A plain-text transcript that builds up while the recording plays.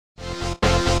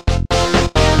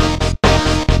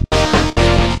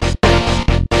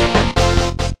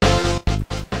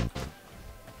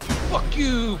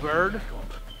bird.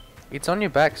 It's on your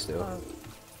back still.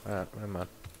 Alright, never mind.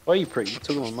 Oh, you prick, you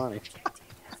took my money.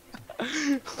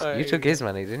 You took his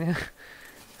money, didn't you?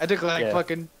 I took like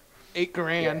fucking 8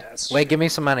 grand. Yeah, Wait, give me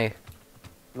some money.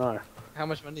 No. How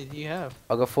much money do you have?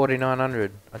 I got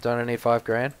 4,900. I don't need 5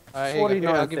 grand. Alright,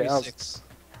 I'll give you 6.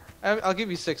 I'll give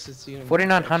you 6 since you.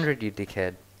 4,900, you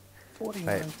dickhead. 49.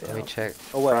 Wait, let me check.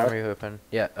 Oh wait. Primary weapon.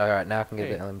 Yeah, alright, now I can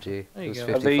get the LMG. There you It was go.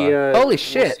 55. Holy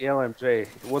shit! What's the LMG?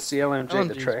 What's the LMG?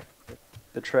 The LMG. Trek?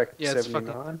 The Trek Yeah, it's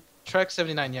 79? Trek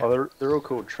 79, yeah. Oh, they're all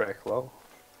called Trek, lol.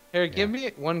 Here, give me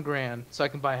 1 grand so I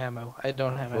can buy ammo. I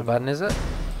don't have What ammo. button is it?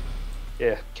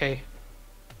 Yeah. Okay.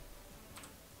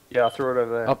 Yeah, I threw it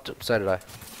over there. Oh, so did I.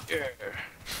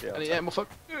 Yeah, I need ammo, fuck.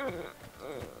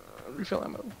 Refill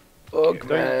ammo. Oh, don't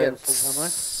get full ammo.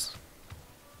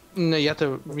 No, you have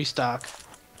to restock.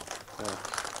 Yeah.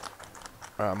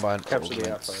 Alright, I'm buying Capture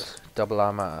the outpost. double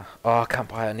armor. Oh, I can't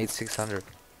buy it. I need 600.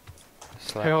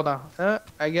 Hey, hold on.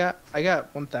 I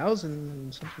got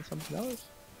 1,000 something dollars.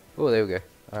 Oh, there we go.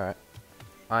 Alright.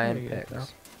 Iron There you go.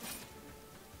 picks.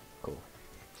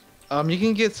 Cool. You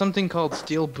can get something called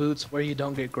steel boots where you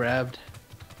don't get grabbed.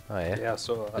 Oh yeah. Yeah, I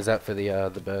saw that. Is that for the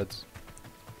birds?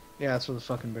 Yeah, that's for the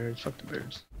fucking birds. Fuck the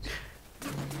birds.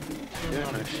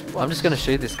 Yeah, no shit. I'm just gonna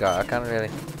shoot this guy. I can't really.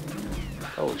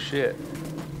 Oh shit.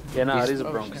 Yeah, no, He's- it is a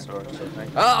oh, brontosaurus, I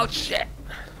think. Oh shit!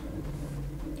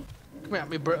 Come at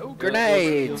me, bro.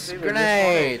 Grenades! You'll see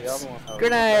Grenades! the other one.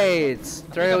 Grenades!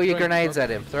 Throw all your throwing grenades stuff. at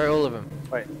him. Throw all of them.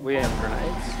 Wait, we have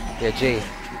grenades? Yeah, G.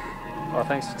 Oh,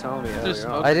 thanks for telling me There's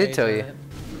earlier on. I did tell you.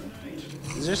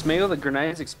 Is it just me or the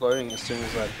grenades exploding as soon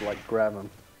as I, like, grab them?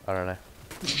 I don't know.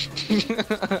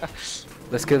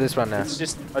 Let's kill this one now. It's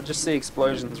just, I just see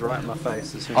explosions right in my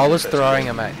face as soon I as was touch throwing it.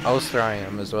 him, mate. I was throwing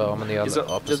him as well. I'm on the Is other it, do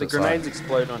the opposite grenades side.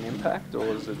 explode on impact, or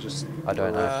is it just... I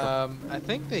don't know. I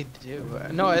think they do.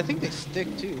 No, I think they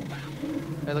stick too.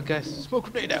 Hey, look, guys,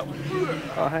 smoke grenade out.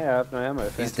 Oh, hey, I have no ammo.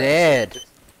 He's Fantastic. dead.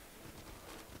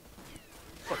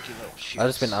 Fuck you, little shit. I've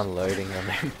just been unloading on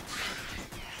him.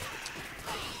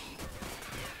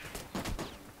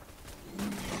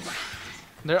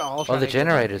 They're all. Oh, trying the to get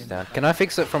generator's back down. in. Can I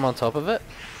fix it from on top of it?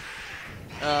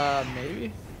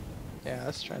 Maybe. Yeah,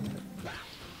 let's try that.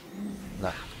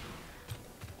 No.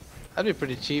 That'd be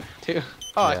pretty cheap too.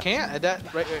 Oh, I Yeah.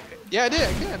 can't. Right. Yeah, I did.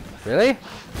 I can. Really?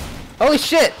 Holy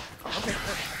shit! Okay.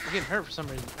 I'm getting hurt for some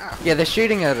reason. Ah. Yeah, they're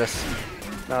shooting at us.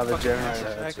 No, the Fucking generator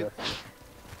acid hurts faggot.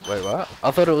 you. Wait, what?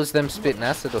 I thought it was them spitting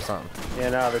acid or something. Yeah,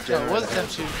 no, the No, generator it wasn't them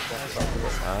hurts shooting. you.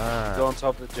 Ah. Go on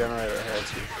top of the generator, it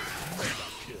hurts you.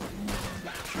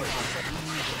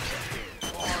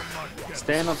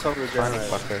 Stand on top of the Funny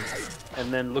generator, fuckers.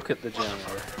 and then look at the generator.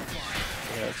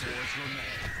 It hurts you.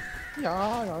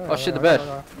 Oh shit, the bird.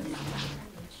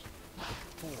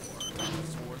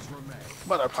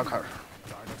 Motherfucker.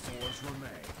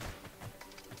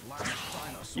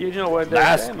 You know what?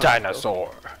 Last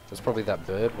dinosaur. That's probably that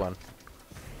bird one.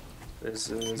 There's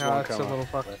No, one it's a coming. little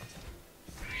fucker.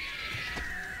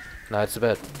 No, it's the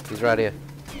bird. He's right here.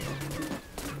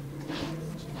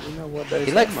 You know what?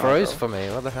 He like froze for me.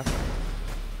 What the hell?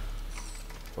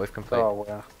 Wave complete. Oh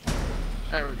wow.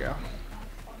 There we go.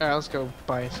 Alright, let's go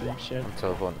buy some shit. I'm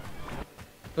teleporting.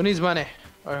 Who needs money?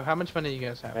 Or how much money do you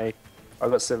guys have? Hey, I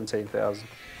got 17,000.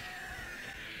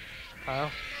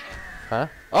 Kyle? Huh?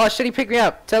 Oh shit, he picked me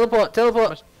up. Teleport,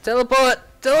 teleport, teleport,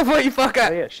 teleport, you Oh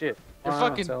fucker! yeah, shit. You're Oh,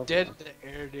 fucking tell- dead in the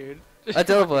air, dude. I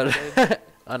teleported.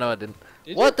 I know I didn't.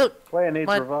 Did What the? Player needs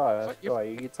My- revive. Fuck, you're- Oh,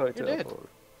 you get totally you're dead. teleported.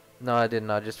 No, I didn't.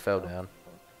 I just fell down. Are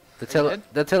you dead?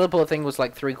 The teleport thing was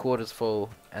like 3/4 full,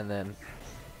 and then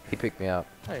he picked me up.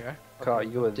 There you are. Carl,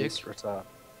 you were Dick. this retard.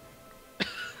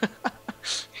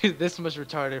 He's this much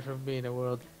retarded from being a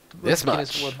world. This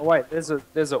Guinness much? World- Oh wait,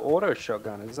 there's a auto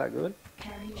shotgun. Is that good?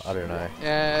 I don't know.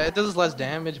 Yeah, it does less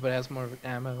damage, but it has more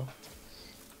ammo.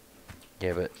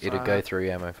 Yeah, but it'd go Fuck. through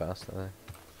ammo faster though.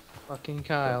 Fucking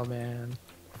Kyle, man.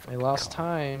 I lost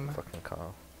time, Fucking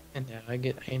Carl. and now I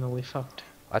get anally fucked.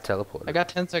 I teleported. I got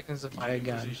 10 seconds to buy a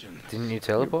gun, Didn't you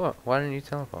teleport? Why didn't you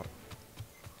teleport?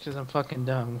 because I'm fucking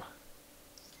dumb.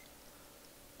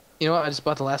 You know what? I just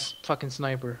bought the last fucking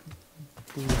sniper.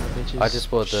 Ooh, bitches. I just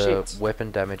bought the Shit.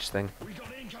 weapon damage thing.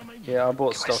 Yeah, I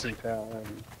bought stocking power.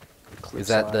 And Is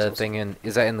that the clip thing in?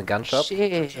 Is that in the gun shop?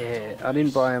 Shit, I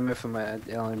didn't buy ammo for my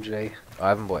LMG. I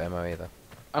haven't bought ammo either.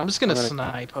 I'm just gonna I'm gonna-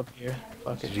 snipe up here.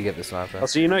 Fuck Did it. you get the sniper? Oh,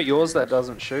 so you know yours that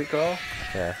doesn't shoot, Carl?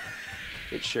 Yeah.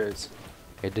 It shoots.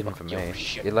 It didn't for your me.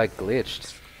 shit. It like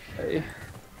glitched. Hey,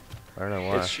 I don't know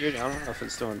why. it's shooting. I don't know if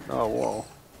it's doing. Oh whoa.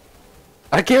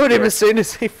 I killed him Yeah. as soon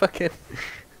as he fucking.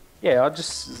 Yeah, I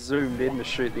just zoomed in to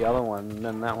shoot the other one, and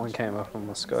then that one came up on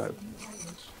the scope.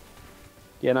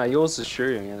 Yeah, no, yours is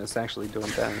shooting and it's actually doing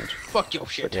damage. Fuck your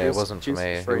shit. Yeah, it wasn't for me.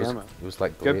 It was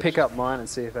like Go glitched. pick up mine and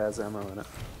see if it has ammo in it.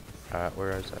 Alright,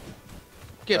 where is it?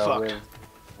 Get fucked. Where?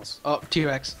 Oh,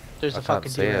 T-Rex. There's I a can't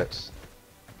fucking see it. T-Rex.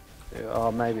 Yeah,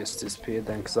 oh, maybe it's disappeared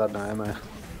then because I had no ammo.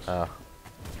 Oh.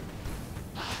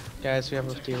 Guys, we have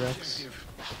a T-Rex.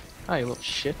 Oh, you little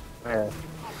shit. Yeah.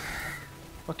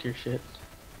 Fuck your shit.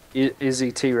 Is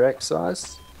he T-Rex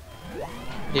sized?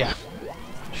 Yeah.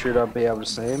 Should I be able to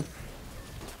see him?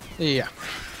 Yeah.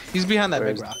 He's behind that Where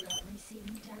big is rock.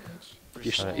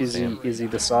 Is he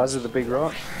the size of the big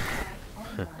rock?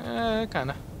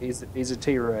 Kinda. He's a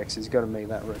T-Rex. He's got to make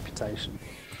that reputation.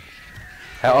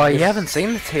 Oh, you haven't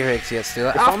seen the T-Rex yet,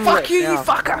 still. Oh, fuck you, you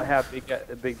fucker! How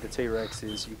big the T-Rex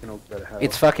is, you can all go to hell.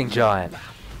 It's fucking giant.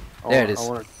 There it is. I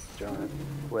want it giant.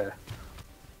 Where?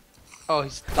 Oh,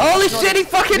 he's. Holy shit, he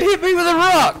fucking hit me with a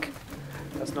rock!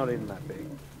 That's not even that big.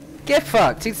 Get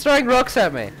fucked, he's throwing rocks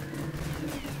at me.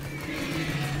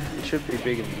 It should be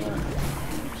bigger than that.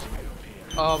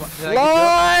 Oh,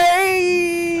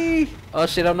 Fly! Oh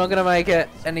shit, I'm not gonna make it,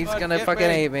 and he's gonna fucking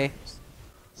eat me.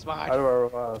 How do I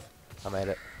revive? I made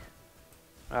it.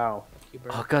 Ow.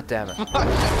 Oh god damn it.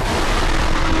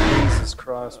 Jesus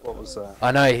Christ, what was that?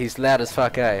 I know, he's loud as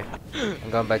fuck, eh? I'm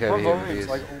going back over My here. volume's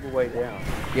like all the way down.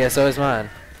 Yeah, so is mine.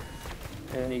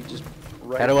 And he just...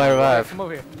 How do I revive? Come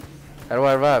over here. How do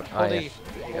I revive? Oh, Hold yeah. E.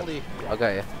 Hold E. I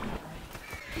got you.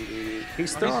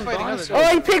 He's still on fighting dinosaur. Oh,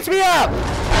 he picked me up!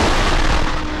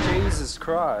 Jesus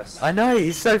Christ. I know,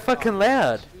 he's so fucking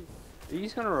loud.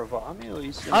 He's gonna revive me or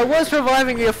he's gonna... I was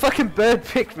reviving you, a fucking bird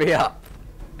picked me up.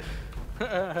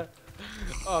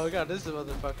 Oh god, this is a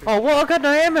motherfucker. Oh, what? I got no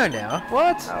ammo now.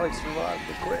 What? Alex revived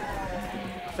the quick.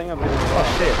 I think I'm gonna Oh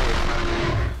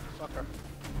revive. Fucker.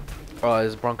 shit. Oh,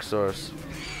 it's Bronchosaurus.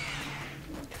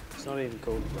 It's not even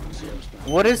called Bronchosaurus.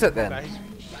 What is it then? Guys.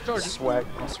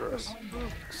 Swagnosaurus.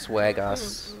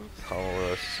 Swagas.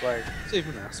 Taurus. Swag. Save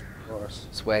me. Swagnosaurus.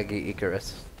 Swaggy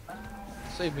Icarus.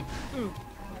 Save me.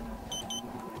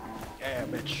 Yeah,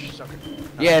 bitch. Sucker.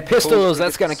 Yeah, pistols,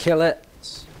 that's gonna kill it.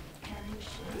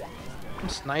 I'm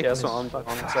sniping. Yeah, that's what this I'm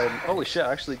fucker. saying. Holy shit,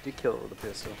 I actually did kill it with a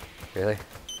pistol. Really?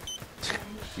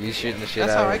 You shooting the shit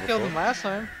That's out how of I it killed before? him last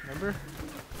time. Remember?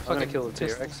 I'm gonna kill the pistol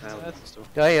T-Rex to now with a death. pistol.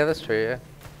 Oh yeah, that's true, yeah.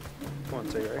 Come on,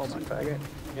 T-Rex, Oh you my faggot.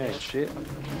 Yeah, shit.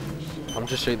 I'm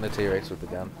just shooting the T-Rex with the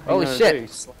gun. What Holy you gonna shit! do?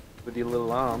 Slap with your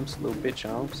little arms, little bitch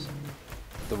arms.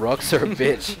 The rocks are a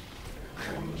bitch.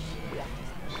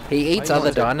 He eats you other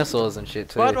want to- dinosaurs and shit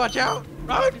too. Bud, watch out!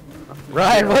 Run!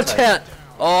 Ryan, watch out!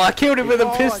 Oh, I killed him with a Oh,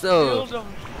 I pistol! killed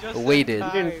him just We in did.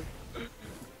 time.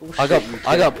 Oh, I shit, you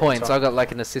got killed points, him. I got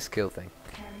like an assist kill thing.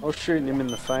 I was shooting him in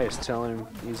the face, telling him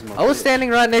he's my I was bitch. standing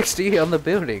right next to you on the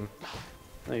building.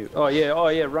 Oh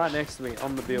yeah, right next to me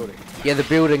on the building. Yeah, the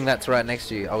building that's right next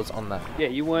to you, I was on that. Yeah,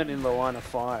 you weren't in the line of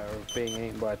fire of being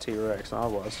eaten by a T-Rex. I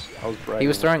was brave. He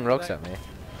was throwing rocks at me.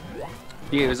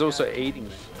 Yeah, he was also eating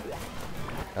me.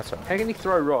 That's right. How can he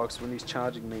throw rocks when he's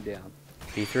charging me down?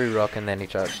 He threw rock and then he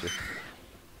charged you.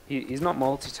 He's not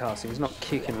multitasking. He's not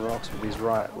kicking rocks with his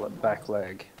right back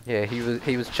leg. Yeah,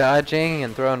 he was charging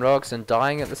and throwing rocks and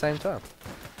dying at the same time.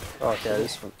 Okay,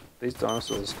 these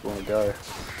dinosaurs want to go.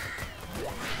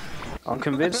 I'm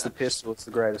convinced the pistol is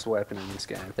the greatest weapon in this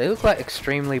game. They look like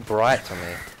extremely bright to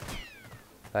me.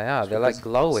 They are, they're like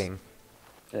glowing.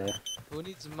 Yeah. Who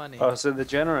needs money? Oh, so the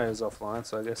generator's offline,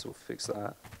 so I guess we'll fix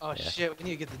that. Oh yeah. shit, we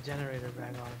need to get the generator back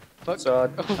on. Fuck.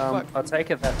 So Oh, fuck. I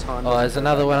take it that time. Oh, there's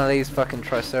another one of these fucking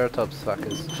Triceratops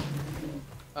fuckers.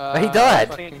 Uh, He died!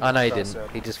 fucking Oh no, he didn't.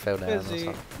 Triceratops. He just fell down or busy.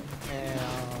 something. And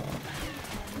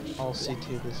I'll see to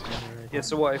this generator. Yeah.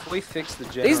 So what if we fix the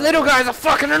generator? These little guys are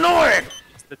fucking annoying!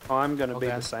 Is the time going to be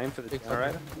Okay. the same for the Big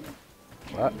generator?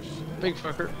 What? Big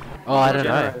fucker. Oh, I don't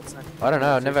know. Generator's not- I don't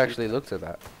know, I've never actually looked at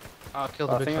that. I'll kill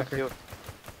I the big think I fucker. killed.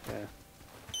 Yeah.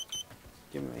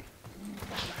 Give me.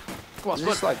 Come on, Is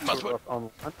this Spud. like Come on, Turok Spud.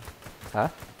 online? Huh?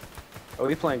 Are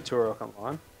we playing Turok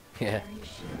online? Yeah.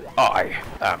 I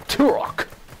am Turok!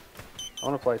 I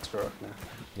want to play Turok now.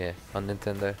 Yeah, on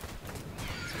Nintendo.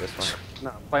 It's the best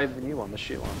one. No, play the new one, the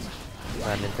shit ones.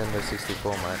 Nintendo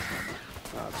 64, mate.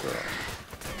 No, Turok.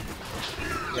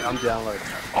 Yeah, I'm downloading.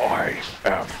 I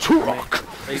am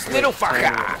Turok! This little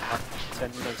fucker!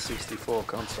 Nintendo 64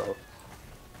 console.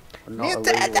 Not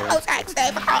Nintendo illegal.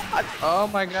 64! Oh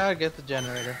my god, get the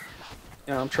generator.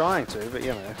 Yeah, I'm trying to, but you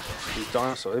know, these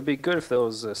dinosaurs. It'd be good if there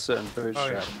was a certain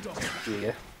bootstrap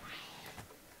gear.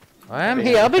 I am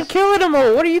here, I've been killing them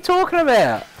all, what are you talking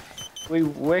about?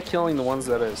 We're killing the ones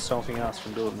that are stopping us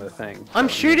from doing their thing. I'm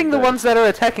shooting the ones that are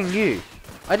attacking you.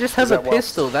 I just have Is a that what-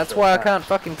 pistol, that's why I can't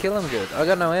fucking kill them good. I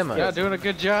got no ammo. Yeah, doing a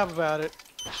good job about it.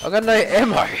 I got no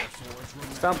ammo.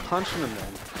 Start punching them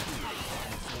then.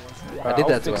 I did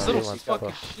that to fix him Little once fucking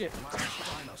before. shit.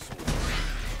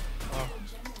 Oh.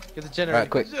 Get the generator. Right,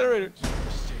 quick. Get the generator.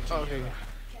 Oh, okay.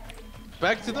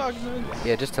 Back to the argument.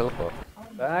 Yeah, just teleport.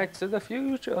 Back to the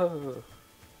future.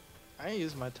 I ain't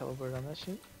using my teleport on that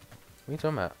shit. What are you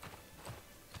talking about?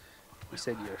 You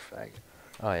said you're a faggot.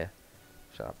 Oh yeah.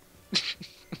 Shut up.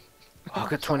 Oh, I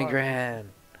got 20 grand.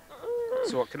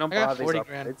 So what, can I got buy these 40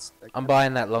 grand. upgrades? I'm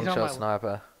buying that long He's on shot my-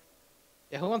 sniper.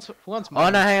 Yeah, who wants Oh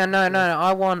no, hang on, no,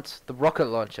 I want the rocket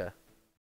launcher.